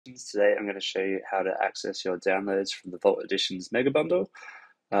Today I'm going to show you how to access your downloads from the Vault Editions Mega Bundle.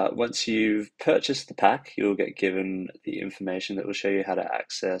 Once you've purchased the pack, you'll get given the information that will show you how to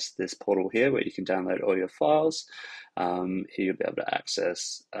access this portal here where you can download all your files. Here you'll be able to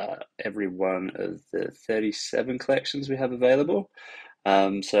access every one of the 37 collections we have available. So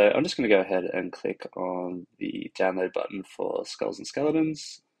I'm just going to go ahead and click on the download button for Skulls and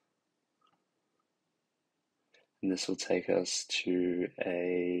Skeletons. And this will take us to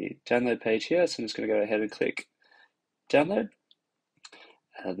a download page here. So I'm just going to go ahead and click download.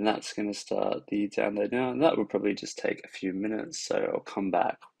 And that's going to start the download now. And that will probably just take a few minutes. So I'll come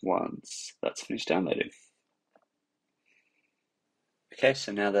back once that's finished downloading. Okay,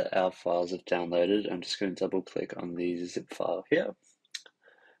 so now that our files have downloaded, I'm just going to double click on the zip file here,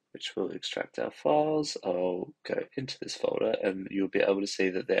 which will extract our files. I'll go into this folder and you'll be able to see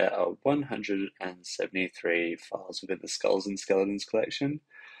that there are 173 files within the Skulls and Skeletons collection.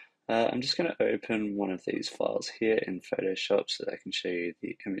 I'm just going to open one of these files here in Photoshop so that I can show you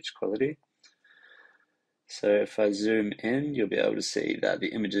the image quality. So if I zoom in, you'll be able to see that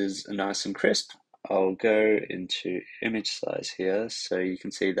the images are nice and crisp. I'll go into image size here, so you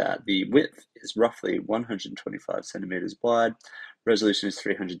can see that the width is roughly 125 centimeters wide. Resolution is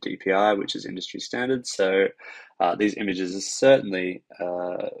 300 dpi, which is industry standard. So these images are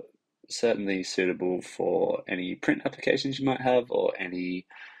certainly suitable for any print applications you might have, or any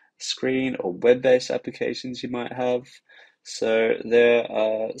screen or web-based applications you might have. So there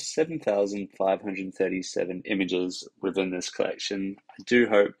are 7,537 images within this collection. I do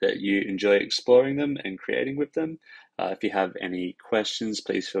hope that you enjoy exploring them and creating with them. If you have any questions,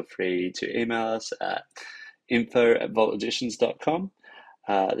 please feel free to email us at info@vaulteditions.com.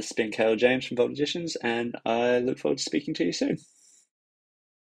 This has been Cale James from Vault Editions, and I look forward to speaking to you soon.